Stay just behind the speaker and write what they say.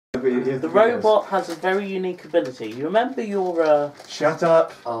The robot has a very unique ability. You remember your... Shut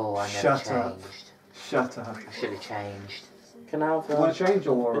up. Oh, I never Shut changed. up. Shut up. I should have changed. Can I have You want to change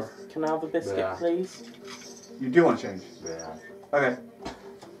or... Can I have a biscuit, Yeah. please? You do want to change? Yeah. Okay.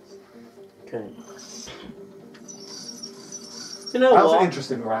 Okay. You know That was an what?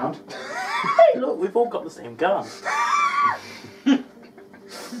 interesting round. Hey, look, we've all got the same gun. The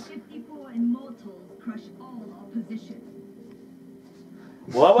 54 immortals crush all opposition.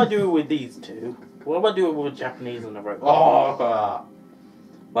 What am I doing with these two? What am I doing with a Japanese and a robot? Oh, look at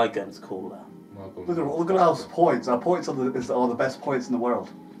My gun's cooler. that. Look at our points. Our points are the best points in the world.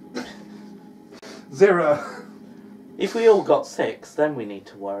 0. If we all got 6, then we need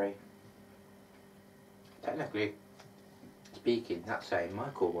to worry. Technically speaking, that's a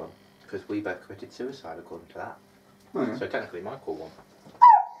Michael one. Because we both committed suicide according to that. Oh, yeah. So technically Michael won.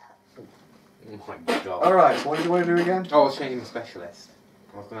 Oh my god. Alright, so what do you want to do again? Oh, I was changing my specialist.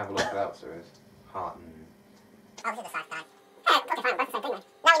 I was going to have a look at that, so it's heart and... Oh, this is the side guy. Okay, fine, both the same thing then.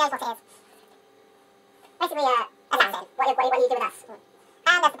 Now he knows what it is. Basically, assassin. What do you do with us? And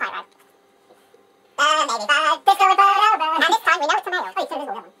there's the pyro. Maybe 5. Disco and bird over. And this time we know it's a male. Oh, you said it is a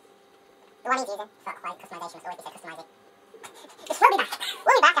woman. The one he's using. For customization, must always be said customizing. We'll be back.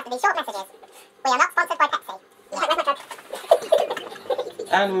 We'll be back after these short messages. We are not sponsored by Pepsi. Yeah, where's my coke?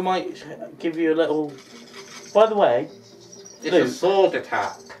 And we might give you a little... By the way, It's Luke, a sword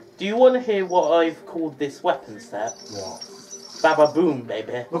attack. do you want to hear what I've called this weapon set? What? Baba boom,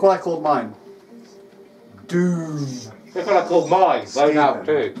 baby. Look what I called mine. Doom. Look what I called mine. Load out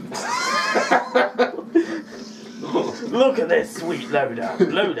too. Look at this sweet loadout.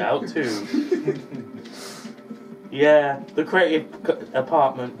 Loadout too. Yeah, the creative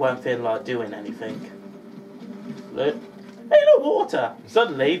apartment won't feel like doing anything. Look. Hey, look, water.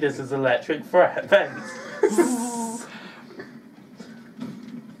 Suddenly, this is electric fence.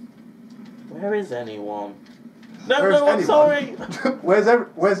 Where is anyone? No, Where's no, I'm anyone? sorry.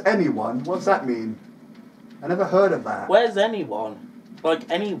 Where's anyone? What's that mean? I never heard of that. Where's anyone? Like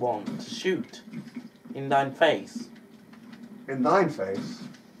anyone to shoot in thine face. In thine face?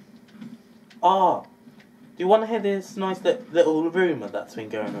 Ah, do you want to hear this nice little rumour that's been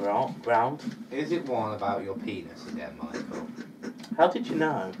going around? Is it one about your penis again, Michael? How did you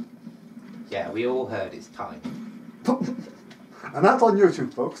know? Yeah, we all heard it's tiny. And that's on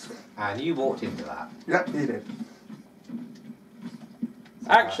YouTube, folks. And you walked into that. Yeah, he did.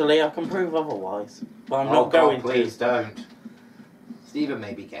 Actually, I can prove otherwise, but I'm Oh, not going God, please to. don't. Stephen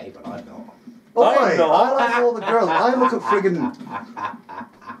may be gay, but I'm not. Oh, I'm wait, not. I like all the girls. I look at friggin'...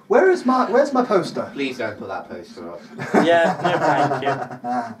 Where's my poster? Please don't put that poster up. Yeah, no thank you.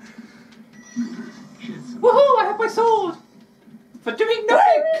 Woohoo! I have my sword! For doing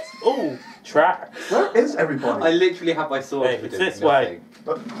nothing! Oh, track. Where is everybody? I literally have my sword Hey, for it's doing this way.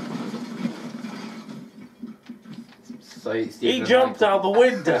 nothing. So He Stephen jumped and out the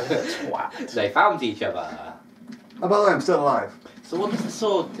window. Twat. They found each other. Oh, by the way, I'm still alive. So what does the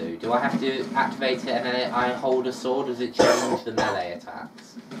sword do? Do I have to activate it and then I hold a sword? Does it change the melee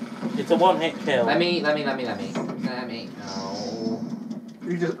attacks? It's a one-hit kill. Let me. No.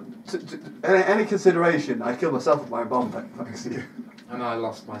 You just... Any consideration, I killed myself with my bomb, thanks to you. And I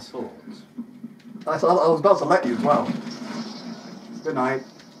lost my sword. I was about to let you as well. Good night.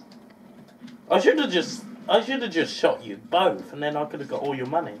 I should have just shot you both, and then I could have got all your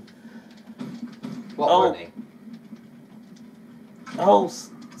money. What Oh. money? Oh,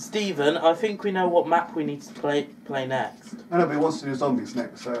 Stephen, I think we know what map we need to play next. I know, but he wants to do zombies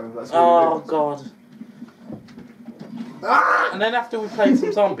next, so that's what Oh we do. God. Ah! And then after we play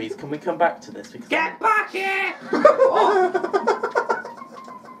some zombies, can we come back to this? Because Get back here!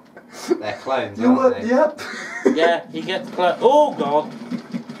 They're clones, You aren't were, they? yep. yeah, he gets close. Oh God.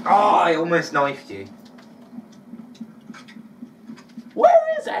 Oh, I almost knifed you.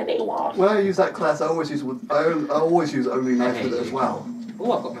 Where is anyone? When I use that class, I always use only knife with it as well.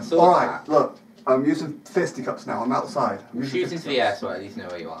 Oh, I've got my sword Alright, back. look. I'm using fisticuffs now. I'm outside. I'm using Shoot into the air so I at least know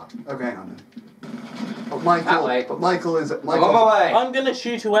where you are. Okay, hang on then. But That way. Michael is... I'm on my way! I'm gonna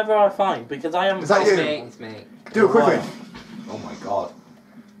shoot whoever I find because I am. Is that It's you? me, it's me. Do it quickly. Oh my god.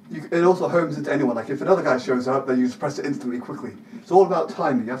 It also homes into anyone. Like, if another guy shows up, then you just press it instantly, quickly. It's all about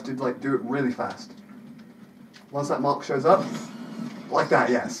timing. You have to, like, do it really fast. Once that mark shows up, like that,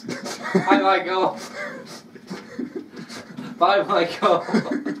 yes. Bye, Michael! Bye, Michael!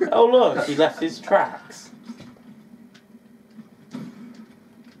 Oh look, he left his tracks.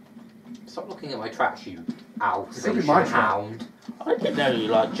 Stop looking at my tracks, you It could be my Alsatian track. hound. I didn't know you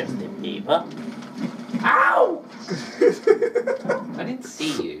liked Justin Bieber. Ow! I didn't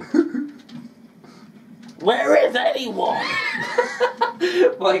see you. Where is anyone?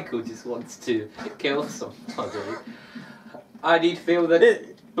 Michael just wants to kill somebody. I need to feel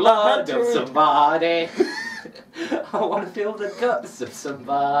the blood of somebody. I want to feel the guts of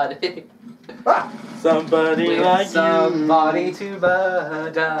somebody. Somebody With like somebody to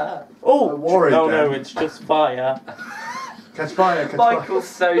murder. you. Oh, worried no, then. no, it's just fire. Catch fire, catch fire. Michael's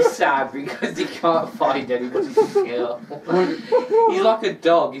so sad because he can't find anybody to kill. He's like a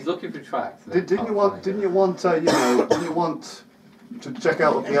dog. He's looking for tracks. and Didn't can't you want? find Didn't it. you want? Didn't you want to check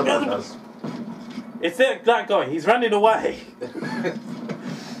out what the other one does? It's that guy. He's running away.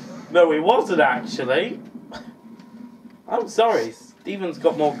 No, he wasn't actually. I'm sorry. Steven's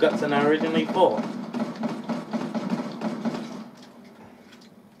got more guts than I originally thought.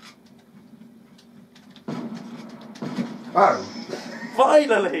 Oh,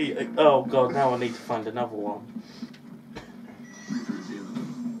 Finally! Oh god, now I need to find another one.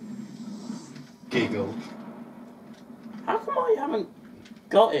 Giggle. How come I haven't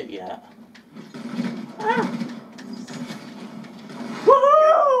got it yet? Ah.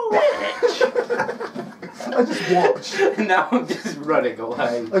 Woo! Bitch! I just watch. Now I'm just running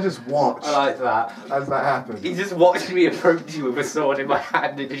away. I just watch I like that. as that happens. He just watched me approach you with a sword in my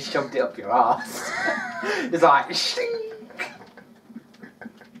hand and just shoved it up your ass. It's like, shing.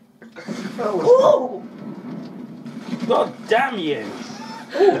 That was Whoa! God damn you!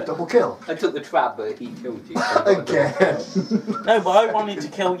 double kill I took the trap, but he killed you. so I got a double again. kill. No, but I wanted to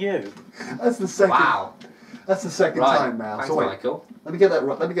kill you. That's the second. Wow. That's the second Right. time now. Thanks, So wait, Michael. let me get that.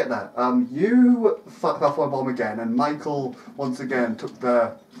 Let me get that. You fucked off one bomb again, and Michael once again took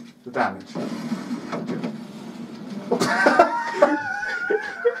the damage.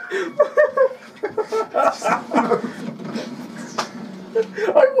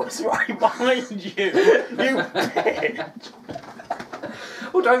 I was right behind you, you bitch!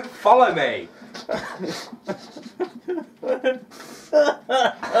 Oh, don't follow me.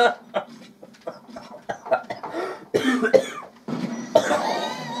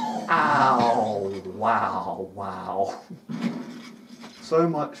 Ow! Wow! Wow! So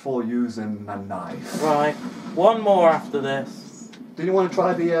much for using a knife. Right, one more after this. Did you want to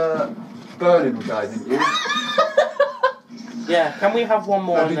try the burning guy? Didn't you? Yeah, can we have one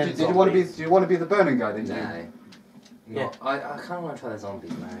more No, and then did you want to be? zombies? Do you want to be the burning guy? Didn't you? No. Yeah. No, I kind of want to try the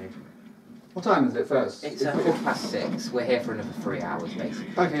zombies mode. What time is it first? It's 6:15. We're here for another 3 hours,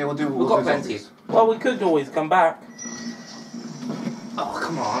 basically. Okay, we'll do. We've got do plenty. zombies. Well, we could always come back. Oh,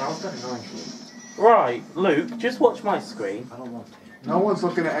 come on. I was going to 90. Right, Luke, just watch my screen. I don't want to. No one's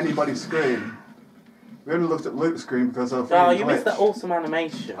looking at anybody's screen. We only looked at Luke's screen because of. Oh, you missed that awesome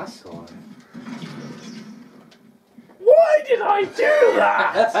animation. I saw it. Why did I do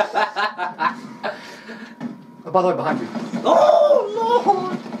that? Oh, by the way, behind you. Oh,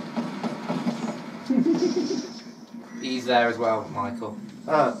 Lord! He's there as well, Michael.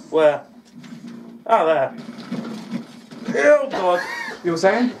 Where? Oh, there. Oh, God. You were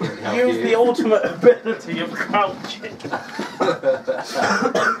saying? Help Use you. the ultimate ability of crouching.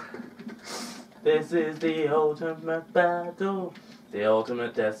 This is the ultimate battle. The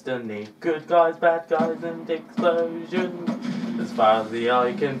ultimate destiny. Good guys, bad guys, and explosions. As far as the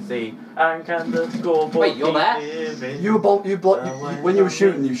eye can see. And can the scoreboard Wait, you're keep there? living? You when you were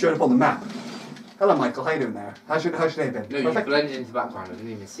shooting, you showed up on the map. Hello, Michael. How you doing there? How's your day been? No, you Perfect? blended into the background. I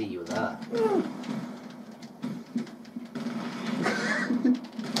didn't even see you were there.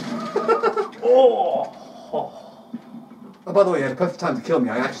 Oh. Oh, by the way, you had a perfect time to kill me.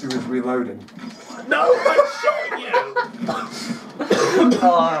 I actually was reloading. No, I shot you!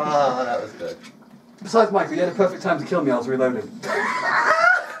 Oh, that was good. Besides, Michael, you had a perfect time to kill me. I was reloading.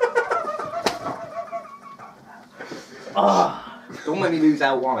 Ah. Don't let me lose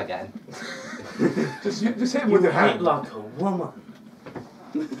L1 again. Just hit him You with your hit hand. like a woman.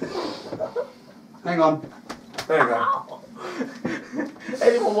 Hang on. There you go.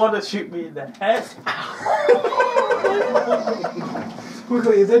 Anyone want to shoot me in the head?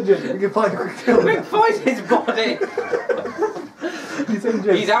 Quickly, he's injured. We can find a quick kill. Quick, find his body! He's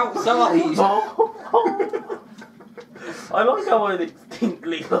injured. He's outside! I like how I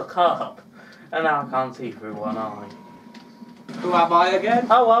distinctly look up and now I can't see through one eye. Who am I again?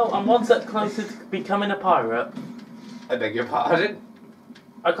 Oh well, I'm one step closer to becoming a pirate. I beg your pardon?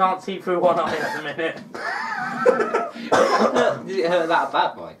 I can't see through one eye at the minute. Did it hurt that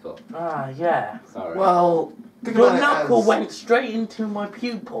bad, Michael? Ah, yeah. Sorry. Well, think Your about knuckle it as, went straight into my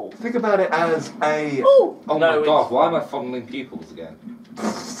pupil. Think about it as a. Oh, Oh no, my god, it's why am I fine. fondling pupils again?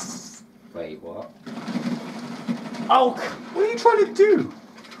 Wait, what? Oh, What are you trying to do?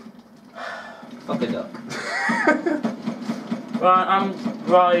 Fuck a duck. right, I'm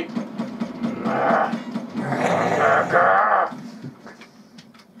right.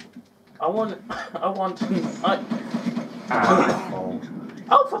 I want. Ow.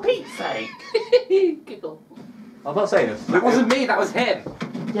 Oh, for Pete's sake! Giggle. I'm not saying it. That wasn't me, that was him.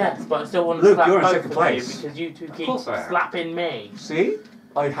 Yes, but I still want to Luke, slap you're in both second of place. you because you two keep course I am. slapping me. See?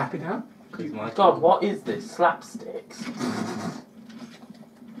 Are you happy now? God, what is this? Slapsticks?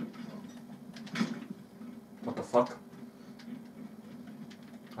 What the fuck?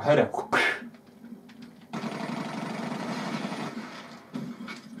 I heard it.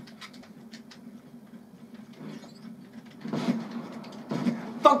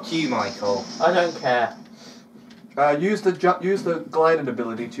 Fuck you, Michael. I don't care. Use the gliding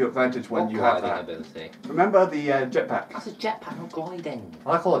ability to your advantage when What you have gliding that. ability? Remember the jetpack? That's a jetpack, not gliding.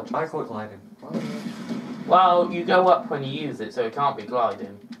 I call it gliding. Well, you go up when you use it, so it can't be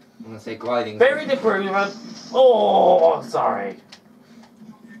gliding. I'm gonna say gliding. Buried improvement. Oh, sorry.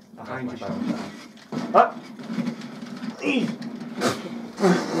 Behind you, my buddy. shoulder. Ah!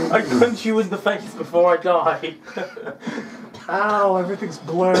 I punch you in the face before I die. Ow, everything's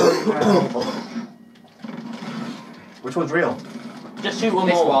blurry now. Which one's real? Just shoot one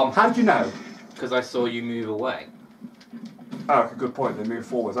This more. one. How did you know? Because I saw you move away. Oh, okay, good point. They move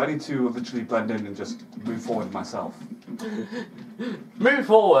forwards. I need to literally blend in and just move forward myself. Move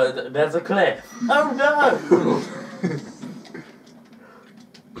forward, there's a cliff. Oh no!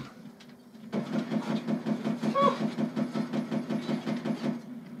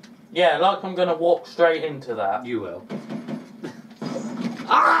 Yeah, like I'm gonna walk straight into that. You will.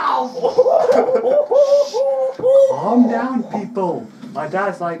 Calm down, people. My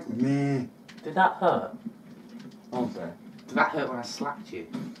dad's like, meh. Did that hurt? Aren't they? Did that hurt when I slapped you?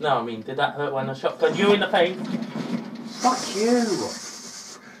 No, I mean, did that hurt when I shotgunned you in the face? Fuck you!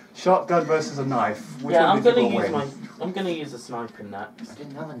 Shotgun versus a knife. Which Yeah, one I'm did gonna you use win? I'm gonna use a sniper in that. I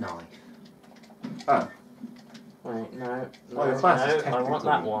didn't have a knife. Oh. Wait, no, Oh, your class is I want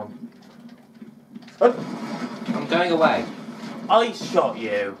that technically- one. I'm going away. I shot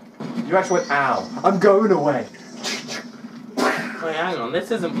you. You actually went, ow. I'm going away. Wait, hang on, this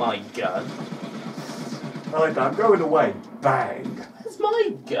isn't my gun. I like that. I'm going away. Bang. It's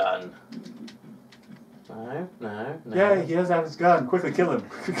my gun. No. Yeah, he doesn't have his gun. Quickly kill him.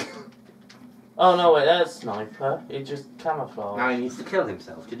 Oh no, wait, that's sniper. It just camouflage. Now he needs to kill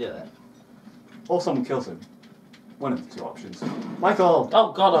himself to do it. Or someone kills him. One of the two options. Michael!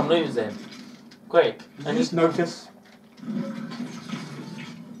 Oh god, I'm losing. Quick. Did I you need just notice?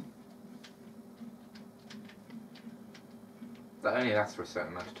 That only lasts for a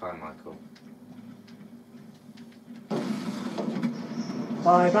certain amount of time, Michael.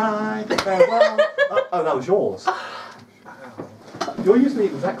 Bye-bye. Farewell. Oh, that was yours. You're using the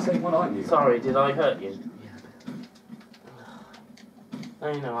exact same one, aren't you? Sorry, did I hurt you? Yeah.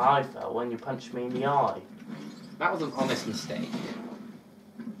 I know how I felt when you punched me in the eye. That was an honest mistake.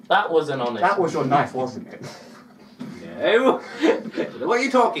 That wasn't honest. That was your knife, wasn't it? No! What are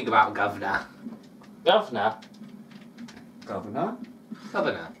you talking about, Governor? Governor. Governor?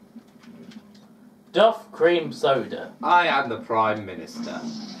 Governor, Duff cream soda. I am the Prime Minister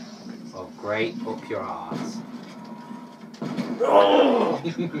of Great Up Your Arse.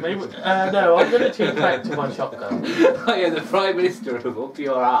 Maybe, no, I'm gonna change back to my shotgun. I am the Prime Minister of Up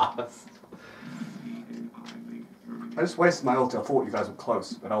Your Arse. I just wasted my ulti. I thought you guys were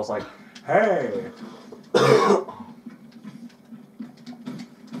close. And I was like, hey!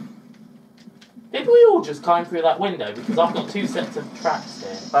 Did we all just climb through that window? Because I've got two sets of traps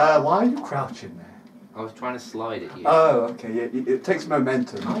here. Why are you crouching there? I was trying to slide at you. Oh, okay. Yeah, it takes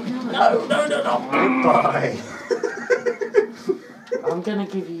momentum. I know. No. Goodbye. I'm gonna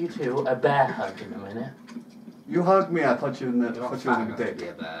give you two a bear hug in a minute. You hug me, I punch you in the, You're not punch you fat in the enough to dick. be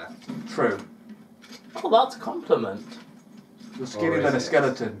a bear. True. Oh, that's a compliment. You're skinnier Or than a is it?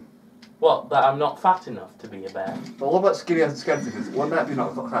 skeleton. What, that I'm not fat enough to be a bear? But what about skinny as a skeleton? Wouldn't that be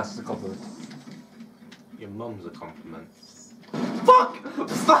not classed as a compliment? Your mum's a compliment. Fuck!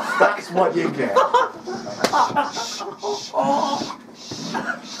 Stop! That's what you get.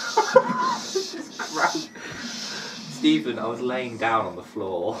 Stephen, I was laying down on the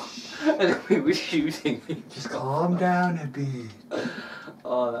floor and he was shooting me. Just calm down a bit.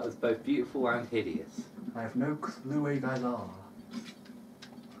 Oh, that was both beautiful and hideous. I have no clue where you guys are.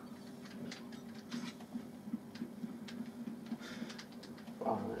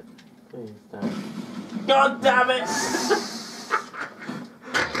 Alright, please don't. God damn it!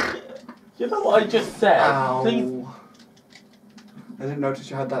 You know what I just said? Ow. Please. I didn't notice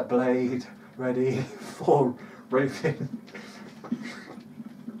you had that blade ready for raping.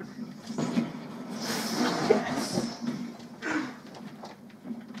 Yes.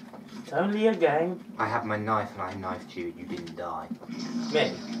 only a game. I have my knife and I knifed you and you didn't die.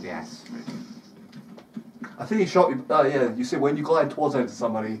 Me. Yes. I think he shot you. Oh yeah, you see, when you glide towards into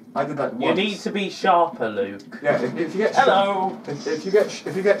somebody, I did that You once. need to be sharper, Luke. Yeah, if you get Hello. shot,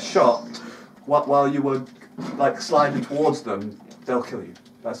 if you get shot while you were like sliding towards them, they'll kill you.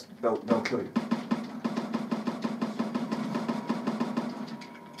 They'll kill you.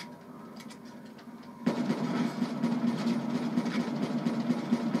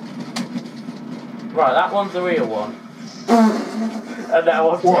 Right, that one's the real one. And that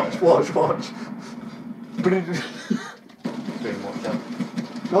one's Watch. Screen watcher.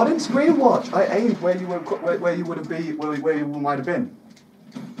 No, I didn't screen watch. I aimed where you would have been, where you might have been.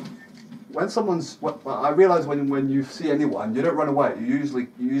 When someone's, I realise when you see anyone, you don't run away. You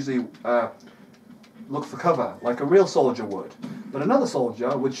usually look for cover, like a real soldier would. But another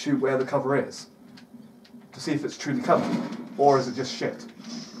soldier would shoot where the cover is, to see if it's truly cover, or is it just shit.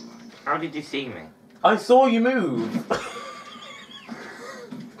 How did you see me? I saw you move.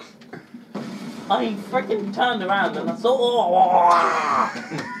 I freaking turned around and I saw.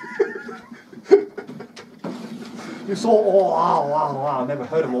 You saw wow. Never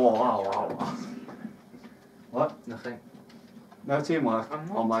heard of wow. What? Nothing. No teamwork I'm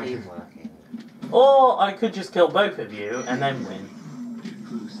on my not teamworking. Or I could just kill both of you and then win.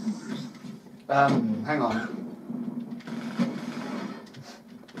 Hang on.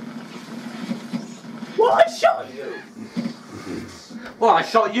 Well, I shot you. Well, I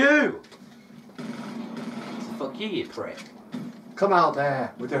shot you! Fuck you, you prick. Come out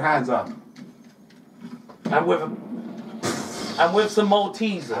there with your hands up. And with some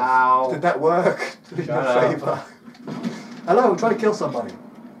Maltesers. Ow. Did that work? Did you Shut a up. favour? Hello, I'm trying to kill somebody.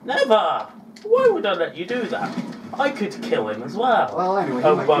 Never. Why would I let you do that? I could kill him as well. Well, anyway,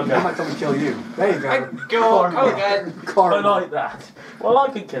 Oh, he bugger. might come and kill you. There you go. Go on, come again. I Karma. like that. Well, I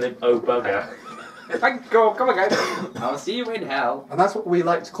could kill him. Oh, bugger. Thank God, come again. I'll see you in hell. And that's what we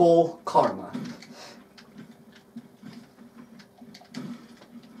like to call karma.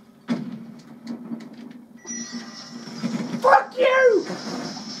 Fuck you!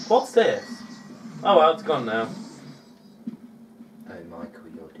 What's this? Oh, well, it's gone now. Oh, Michael,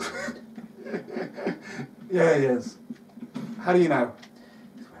 you're doomed. Yeah, he is. How do you know?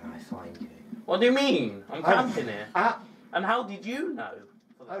 It's when I find you. What do you mean? I'm camping here. Ah, And how did you know?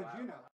 how did you know?